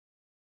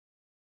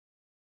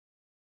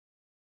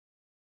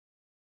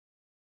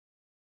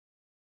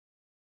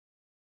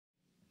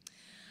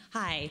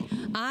Hi,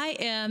 I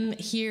am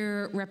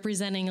here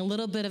representing a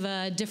little bit of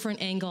a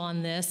different angle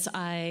on this.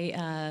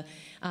 I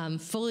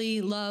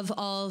fully love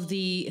all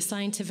the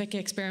scientific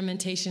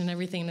experimentation and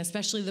everything, and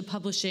especially the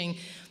publishing,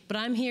 but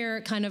I'm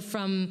here kind of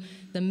from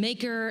the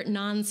maker,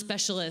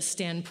 non-specialist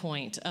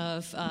standpoint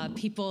of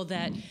people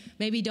that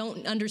maybe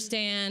don't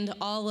understand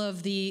all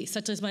of the,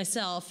 such as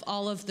myself,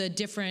 all of the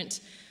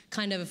different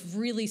kind of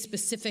really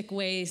specific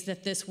ways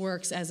that this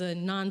works as a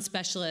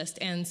non-specialist.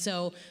 And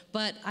so,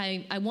 but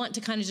I want to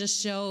kind of just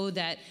show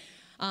that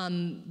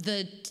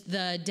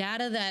the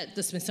data that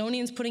the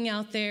Smithsonian's putting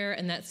out there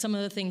and that some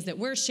of the things that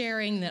we're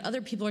sharing, that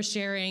other people are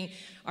sharing,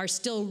 are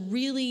still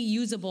really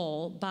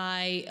usable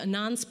by a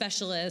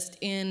non-specialist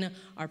in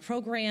our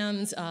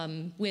programs,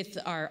 with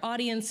our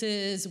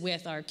audiences,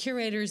 with our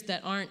curators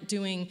that aren't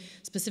doing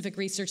specific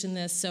research in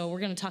this. So we're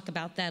going to talk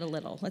about that a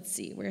little. Let's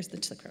see, where's the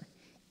clicker?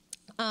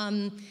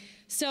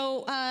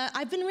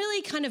 I've been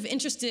really kind of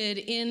interested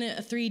in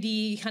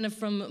 3D kind of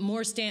from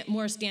more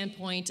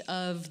standpoint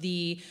of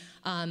the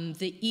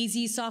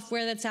easy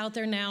software that's out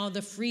there now,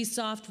 the free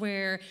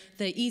software,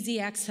 the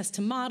easy access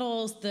to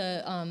models,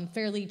 the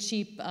fairly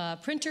cheap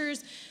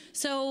printers.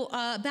 So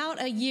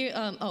about a year,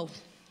 I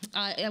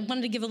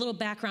wanted to give a little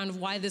background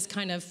of why this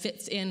kind of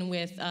fits in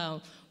with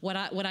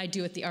what I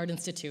do at the Art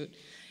Institute.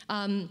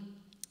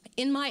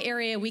 In my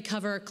area, we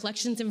cover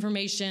collections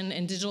information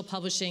and digital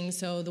publishing,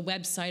 so the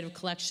website of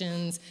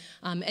collections,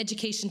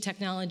 education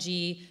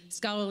technology,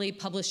 scholarly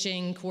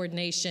publishing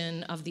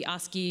coordination of the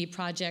OSCE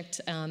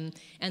project, and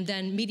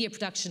then media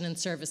production and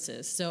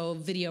services, so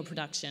video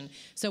production.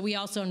 So we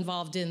also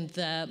involved in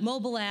the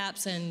mobile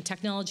apps and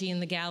technology in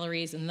the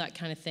galleries and that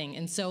kind of thing.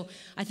 And so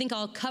I think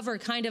I'll cover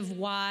kind of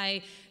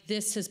why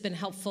this has been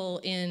helpful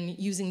in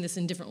using this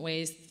in different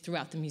ways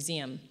throughout the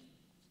museum.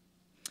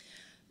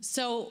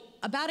 So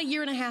about a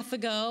year and a half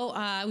ago,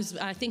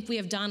 I think we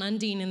have Don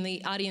Undine in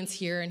the audience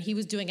here, and he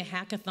was doing a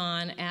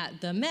hackathon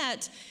at the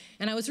Met,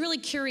 and I was really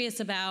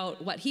curious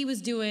about what he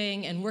was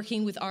doing and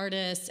working with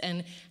artists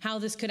and how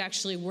this could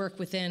actually work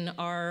within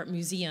our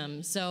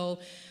museum. So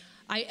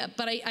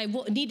I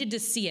needed to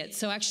see it,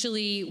 so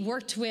actually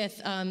worked with,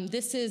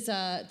 this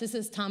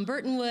is Tom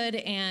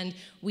Burtonwood, and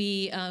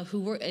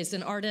who is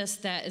an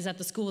artist that is at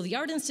the School of the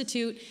Art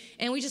Institute,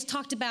 and we just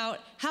talked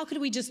about how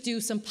could we just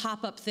do some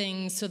pop-up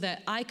things so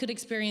that I could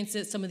experience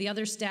it, some of the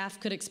other staff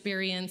could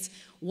experience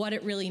what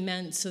it really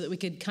meant so that we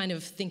could kind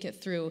of think it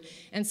through.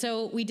 And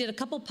so we did a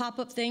couple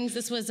pop-up things.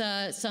 This was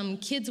some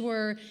kids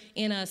were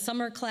in a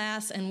summer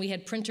class, and we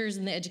had printers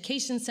in the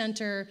education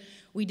center.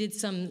 We did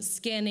some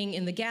scanning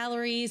in the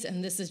galleries,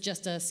 and this is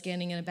just a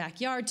scanning in a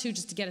backyard too,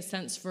 just to get a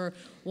sense for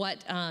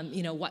what,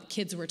 what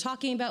kids were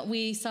talking about.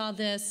 We saw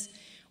this.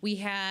 We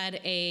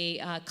had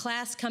a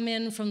class come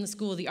in from the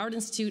School of the Art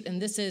Institute,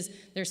 and this is,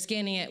 they're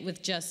scanning it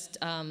with just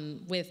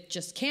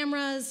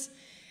cameras,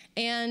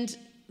 and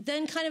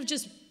then kind of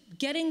just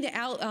getting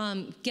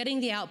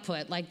the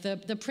output, like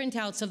the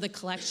printouts of the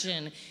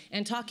collection,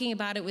 and talking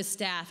about it with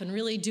staff, and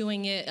really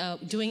doing it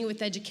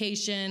with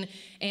education,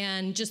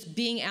 and just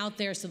being out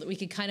there so that we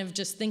could kind of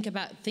just think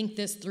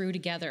this through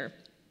together.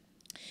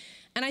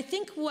 And I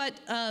think what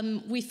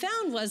we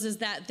found is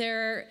that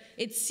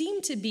it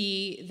seemed to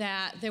be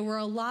that there were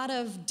a lot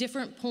of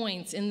different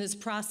points in this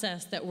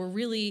process that were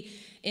really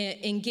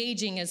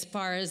engaging as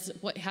far as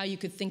how you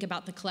could think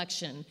about the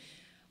collection.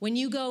 When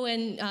you go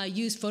and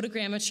use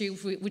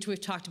photogrammetry, which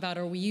we've talked about,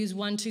 or we use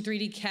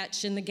 123D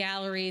Catch in the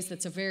galleries,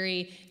 it's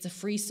a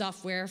free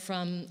software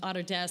from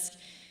Autodesk.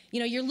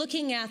 You're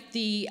looking at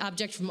the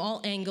object from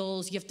all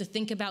angles. You have to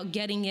think about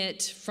getting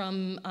it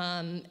from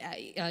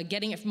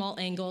all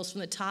angles,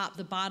 from the top,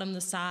 the bottom,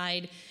 the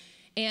side.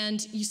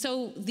 And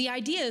so the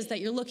idea is that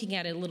you're looking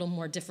at it a little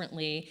more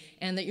differently,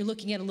 and that you're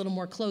looking at it a little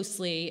more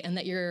closely, and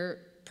that you're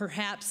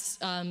perhaps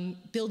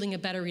building a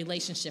better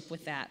relationship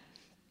with that.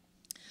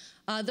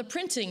 The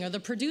printing or the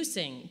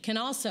producing can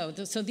also,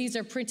 so these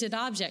are printed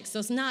objects, so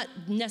it's not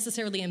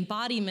necessarily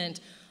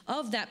embodiment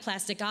of that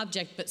plastic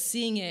object, but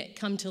seeing it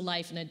come to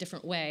life in a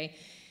different way.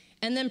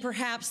 And then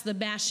perhaps the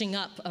mashing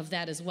up of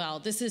that as well.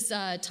 This is,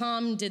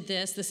 Tom did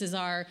this. This is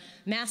our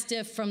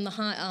Mastiff from the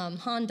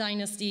Han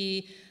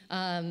Dynasty,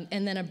 and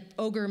then an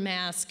ogre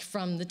mask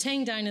from the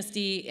Tang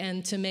Dynasty,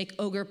 and to make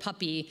Ogre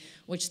Puppy,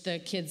 which the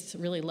kids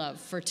really love,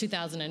 for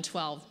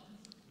 2012.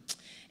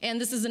 And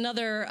this is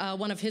another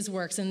one of his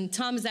works, and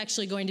Tom is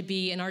actually going to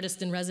be an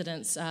artist in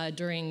residence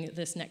during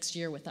this next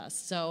year with us.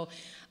 So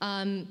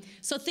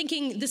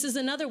thinking this is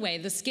another way,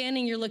 the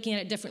scanning, you're looking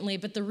at it differently,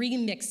 but the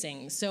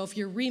remixing. So if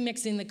you're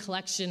remixing the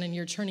collection and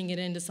you're turning it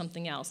into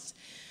something else.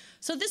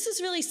 So this is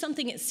really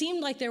something, it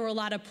seemed like there were a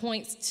lot of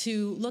points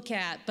to look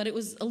at, but it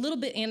was a little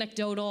bit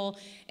anecdotal,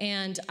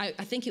 and I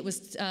think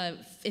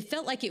it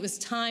felt like it was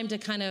time to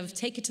kind of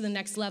take it to the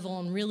next level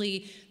and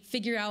really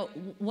figure out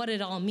what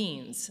it all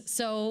means.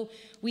 So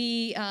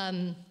we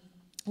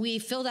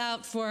filled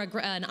out for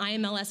an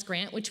IMLS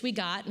grant, which we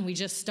got, and we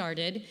just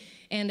started,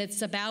 and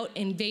it's about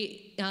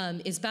evaluating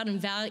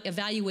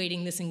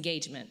this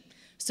engagement.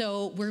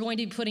 So we're going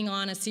to be putting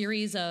on a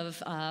series of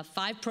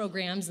 5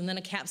 programs and then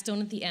a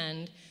capstone at the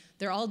end.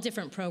 They're all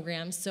different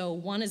programs. So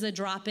one is a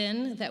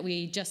drop-in that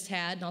we just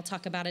had, and I'll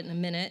talk about it in a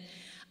minute.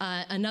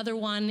 Another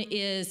one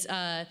is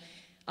a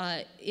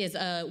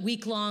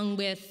week-long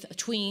with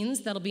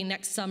tweens. That'll be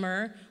next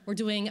summer. We're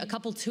doing a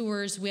couple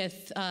tours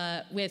with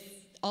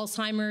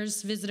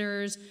Alzheimer's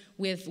visitors,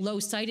 with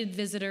low-sighted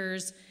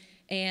visitors,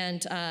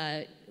 and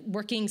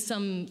working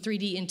some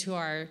 3D into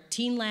our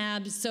teen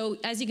labs. So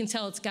as you can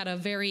tell, it's got a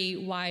very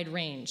wide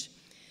range.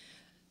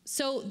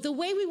 So the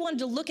way we wanted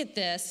to look at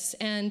this,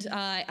 and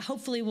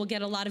hopefully we'll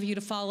get a lot of you to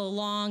follow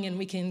along and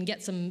we can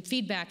get some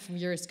feedback from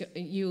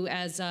you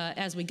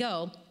as we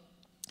go,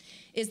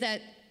 is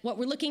that what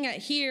we're looking at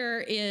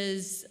here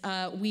is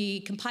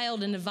we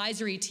compiled an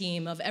advisory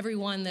team of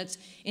everyone that's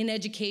in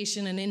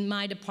education and in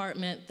my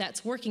department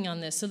that's working on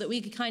this so that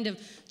we could kind of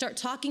start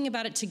talking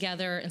about it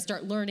together and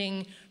start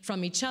learning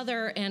from each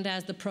other and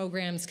as the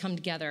programs come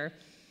together.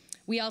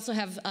 We also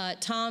have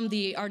Tom,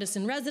 the artist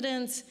in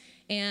residence,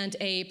 and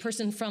a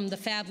person from the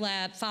Fab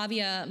Lab,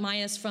 Fabia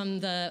Mayas from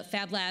the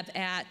Fab Lab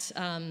at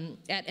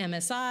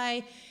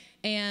MSI,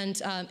 and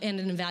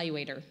an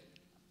evaluator.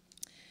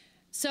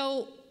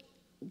 So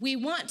we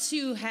want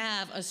to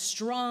have a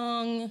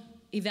strong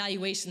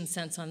evaluation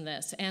sense on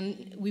this,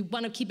 and we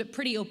want to keep it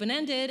pretty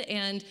open-ended,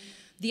 and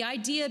the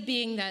idea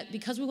being that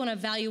because we want to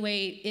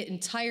evaluate it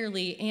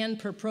entirely and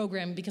per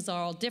program because they're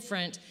all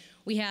different,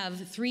 we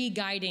have 3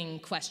 guiding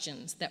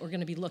questions that we're going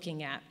to be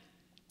looking at.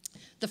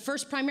 The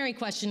first primary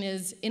question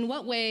is, in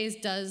what ways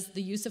does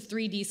the use of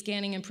 3D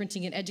scanning and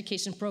printing in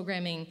education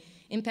programming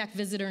impact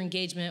visitor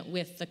engagement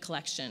with the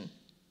collection?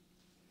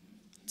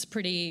 It's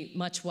pretty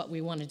much what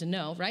we wanted to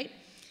know, right?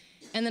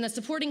 And then a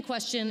supporting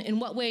question, in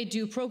what way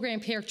do program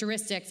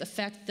characteristics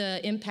affect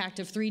the impact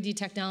of 3D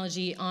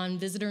technology on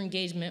visitor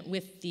engagement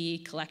with the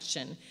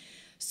collection?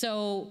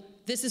 So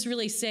this is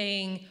really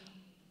saying,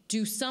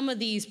 do some of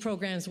these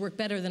programs work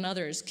better than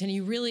others?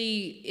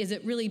 Is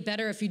it really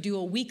better if you do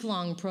a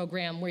week-long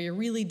program where you're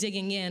really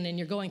digging in and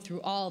you're going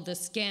through all the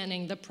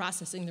scanning, the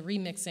processing, the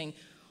remixing?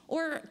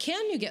 Or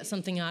can you get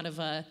something out of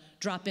a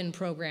drop-in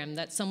program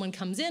that someone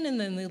comes in and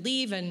then they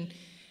leave, and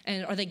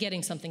are they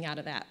getting something out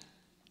of that?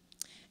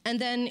 And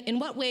then in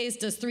what ways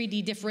does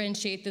 3D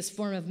differentiate this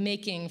form of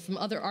making from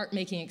other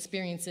art-making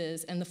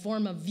experiences and the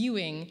form of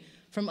viewing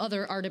from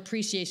other art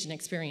appreciation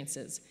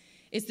experiences?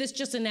 Is this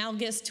just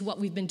analogous to what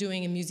we've been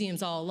doing in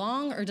museums all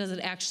along, or does it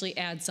actually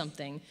add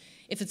something?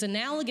 If it's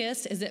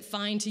analogous, is it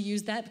fine to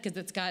use that because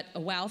it's got a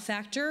wow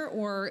factor,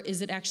 or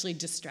is it actually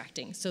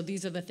distracting? So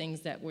these are the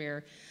things that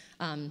we're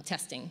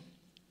testing.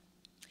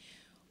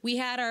 We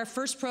had our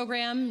first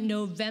program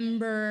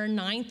November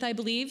 9th, I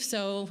believe,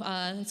 so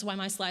that's why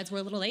my slides were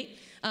a little late,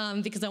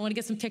 because I want to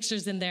get some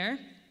pictures in there.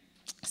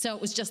 So it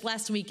was just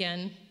last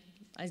weekend,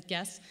 I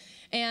guess.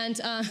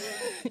 And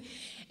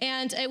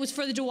and it was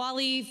for the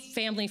Diwali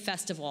Family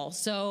Festival.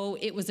 So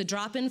it was a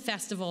drop-in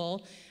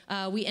festival.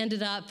 We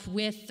ended up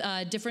with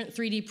different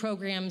 3D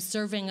programs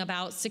serving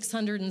about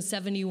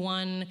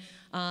 671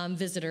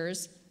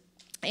 visitors.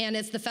 And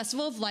it's the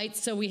Festival of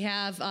Lights, so we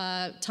have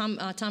Tom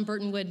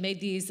Burtonwood made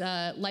these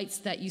lights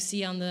that you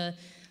see on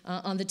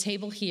the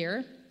table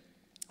here.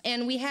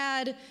 And we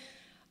had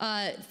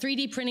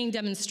 3D printing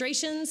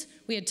demonstrations.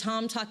 We had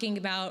Tom talking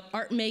about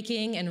art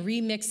making and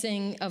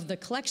remixing of the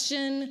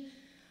collection.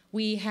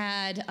 We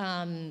had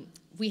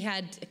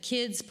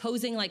kids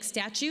posing like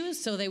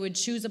statues, so they would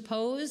choose a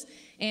pose,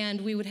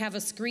 and we would have a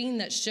screen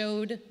that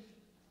showed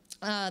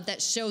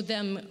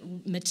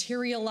them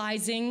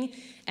materializing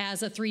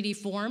as a 3D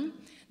form.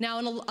 Now,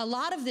 a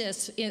lot of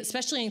this,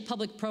 especially in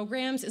public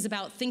programs, is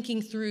about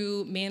thinking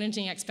through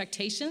managing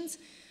expectations,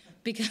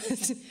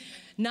 because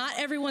not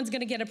everyone's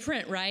going to get a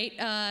print, right?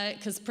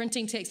 Because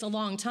printing takes a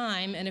long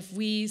time, and if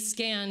we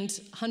scanned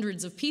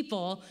hundreds of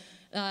people,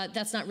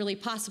 that's not really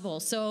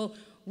possible. So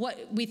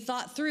what we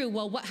thought through,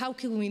 well, how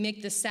can we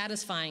make this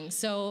satisfying?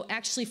 So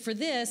actually for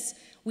this,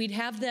 we'd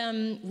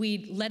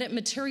let it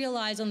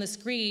materialize on the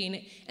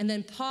screen and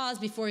then pause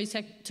before he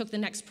took the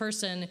next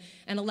person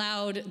and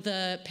allowed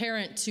the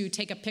parent to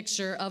take a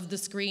picture of the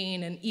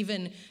screen and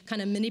even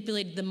kind of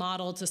manipulated the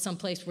model to some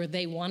place where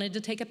they wanted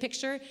to take a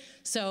picture.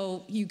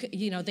 So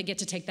they get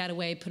to take that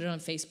away, put it on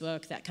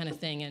Facebook, that kind of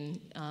thing,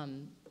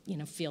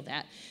 and feel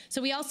that.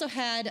 So we also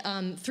had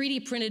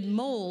 3D printed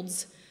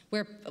molds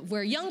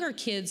where younger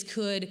kids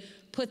could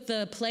put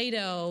the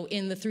Play-Doh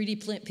in the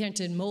 3D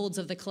printed molds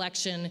of the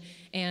collection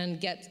and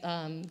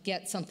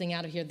get something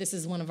out of here. This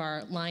is one of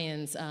our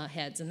lion's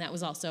heads, and that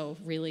was also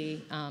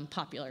really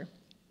popular.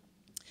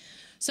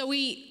 So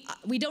we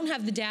don't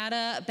have the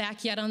data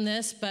back yet on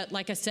this, but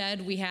like I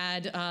said, we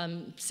had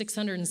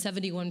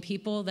 671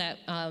 people that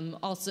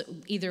also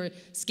either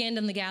scanned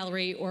in the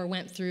gallery or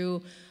went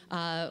through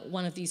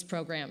one of these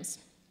programs.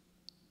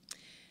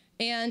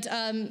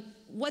 And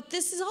what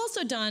this has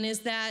also done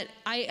is that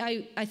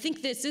I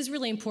think this is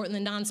really important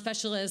that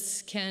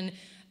non-specialists can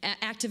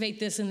activate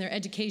this in their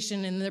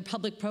education and their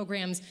public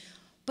programs,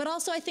 but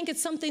also I think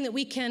it's something that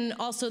we can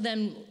also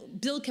then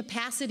build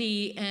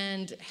capacity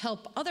and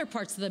help other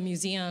parts of the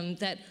museum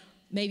that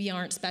maybe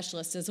aren't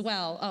specialists as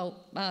well.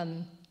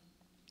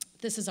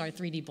 This is our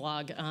 3D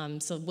blog,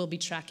 so we'll be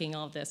tracking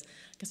all of this. I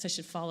guess I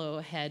should follow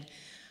ahead.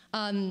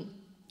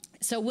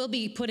 So we'll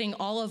be putting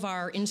all of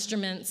our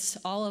instruments,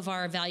 all of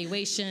our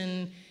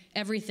evaluation,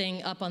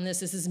 everything up on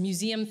this. This is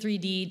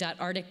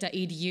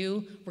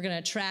museum3d.arctic.edu. We're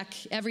going to track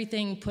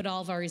everything, put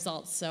all of our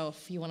results, so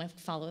if you want to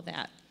follow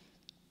that.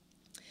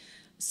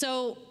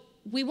 So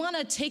we want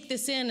to take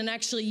this in and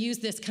actually use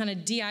this kind of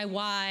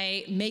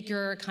DIY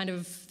maker kind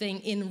of thing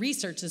in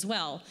research as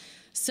well.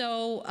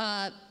 So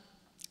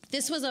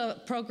this was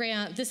a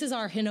program, this is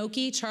our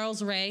Hinoki,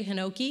 Charles Ray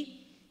Hinoki.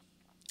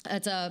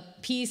 It's a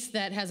piece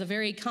that has a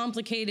very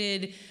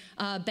complicated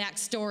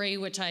backstory,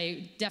 which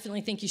I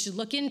definitely think you should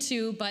look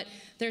into, but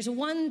there's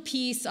one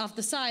piece off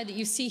the side that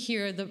you see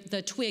here,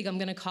 the twig, I'm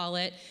gonna call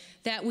it,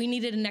 that we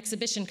needed an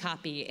exhibition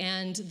copy.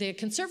 And the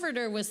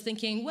conservator was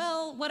thinking,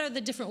 well, what are the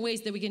different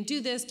ways that we can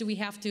do this? Do we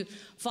have to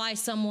fly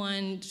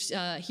someone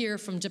here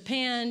from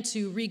Japan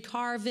to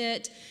recarve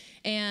it?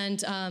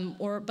 And,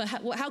 but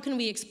how can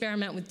we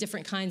experiment with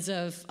different kinds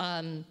of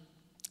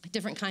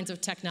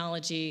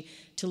technology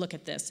to look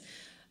at this?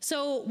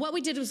 So what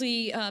we did was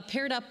we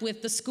paired up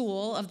with the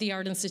school of the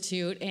Art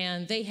Institute,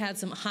 and they had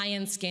some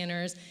high-end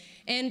scanners.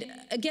 And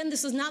again,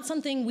 this is not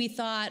something we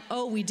thought,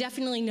 oh, we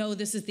definitely know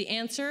this is the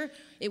answer.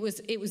 It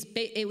was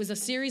a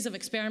series of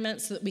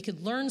experiments so that we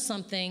could learn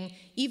something,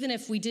 even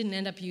if we didn't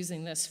end up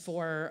using this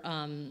for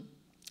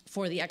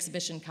the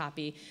exhibition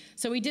copy.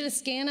 So we did a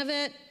scan of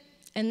it,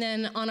 and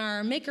then on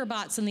our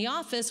MakerBots in the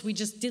office, we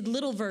just did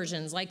little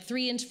versions, like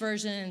 3-inch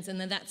versions, and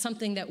then that's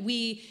something that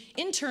we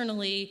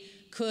internally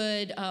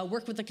could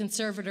work with the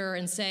conservator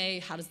and say,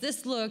 how does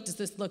this look? Does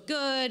this look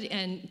good?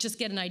 And just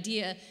get an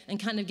idea and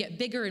kind of get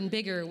bigger and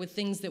bigger with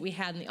things that we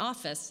had in the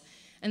office.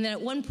 And then at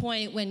one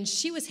point, when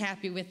she was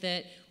happy with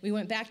it, we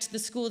went back to the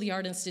school, the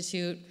Art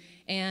Institute,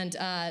 and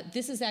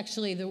this is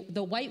actually,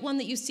 the white one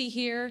that you see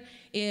here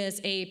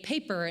is a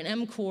paper, an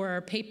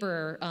M-Core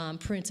paper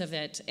print of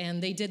it.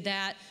 And they did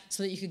that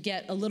so that you could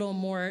get a little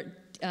more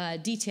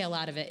detail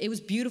out of it. It was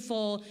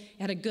beautiful,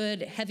 it had a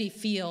good, heavy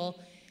feel.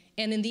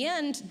 And in the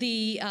end,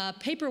 the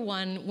paper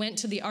one went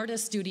to the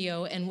artist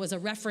studio and was a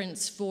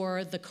reference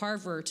for the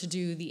carver to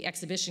do the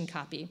exhibition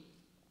copy.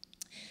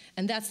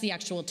 And that's the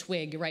actual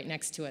twig right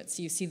next to it,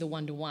 so you see the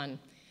one-to-one.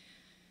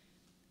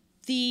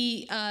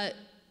 The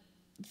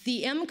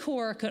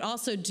M-Core could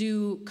also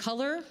do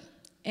color,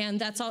 and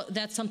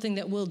that's something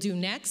that we'll do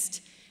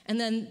next. And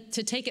then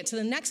to take it to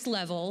the next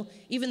level,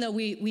 even though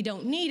we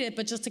don't need it,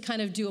 but just to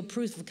kind of do a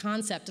proof of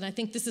concept. And I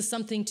think this is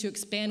something to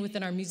expand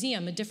within our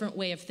museum, a different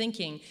way of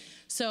thinking.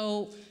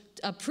 So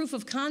a proof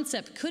of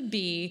concept could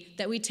be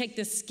that we take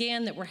this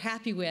scan that we're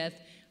happy with,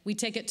 we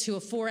take it to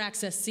a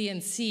 4-axis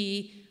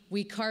CNC,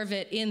 we carve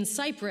it in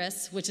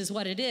Cypress, which is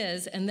what it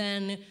is, and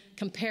then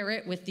compare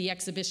it with the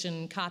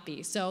exhibition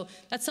copy. So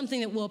that's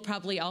something that we'll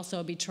probably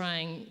also be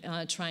trying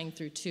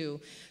through too.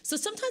 So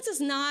sometimes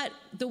it's not,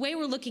 the way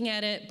we're looking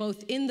at it,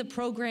 both in the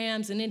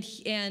programs and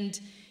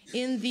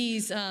in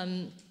these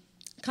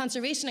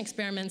conservation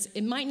experiments,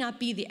 it might not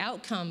be the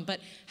outcome, but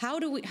how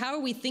are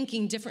we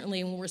thinking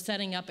differently when we're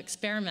setting up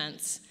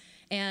experiments?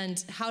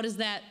 And how does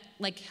that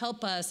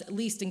help us at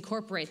least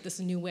incorporate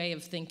this new way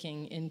of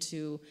thinking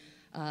into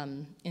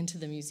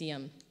the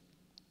museum?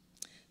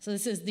 So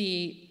this is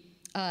the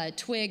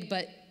twig,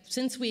 but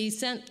since we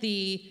sent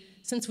the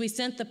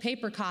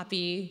paper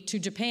copy to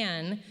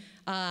Japan,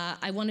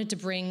 I wanted to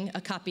bring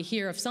a copy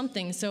here of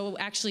something. So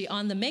actually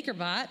on the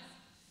MakerBot,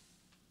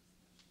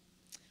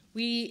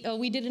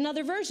 we did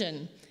another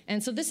version.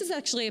 And so this is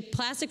actually a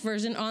plastic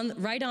version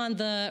right on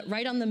the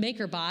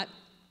MakerBot,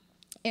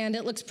 and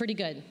it looks pretty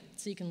good.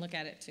 So you can look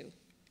at it too.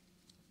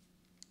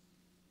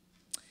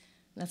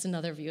 That's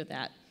another view of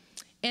that.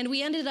 And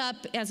we ended up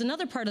as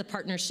another part of the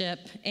partnership,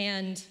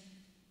 and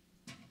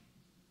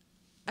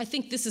I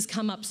think this has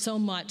come up so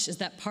much, is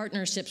that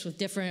partnerships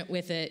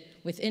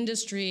with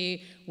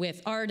industry,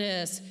 with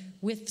artists,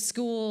 with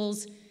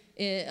schools,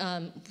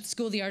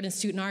 School of the Art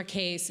Institute in our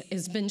case,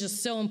 has been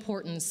just so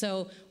important.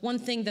 So one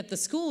thing that the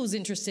school was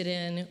interested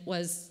in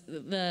was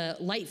the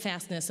light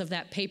fastness of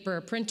that paper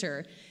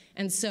printer.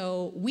 And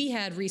so we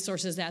had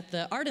resources at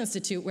the Art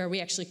Institute where we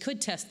actually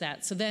could test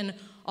that. So then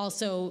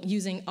also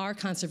using our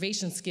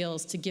conservation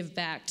skills to give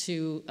back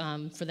to,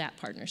 for that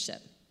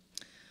partnership.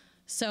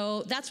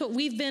 So that's what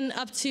we've been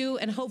up to,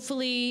 and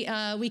hopefully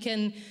we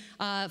can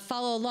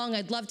follow along.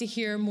 I'd love to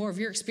hear more of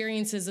your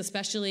experiences,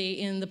 especially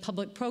in the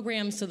public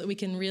programs, so that we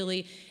can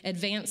really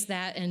advance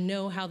that and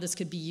know how this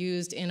could be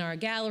used in our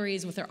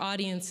galleries, with our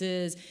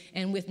audiences,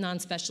 and with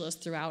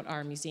non-specialists throughout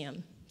our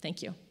museum.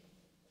 Thank you.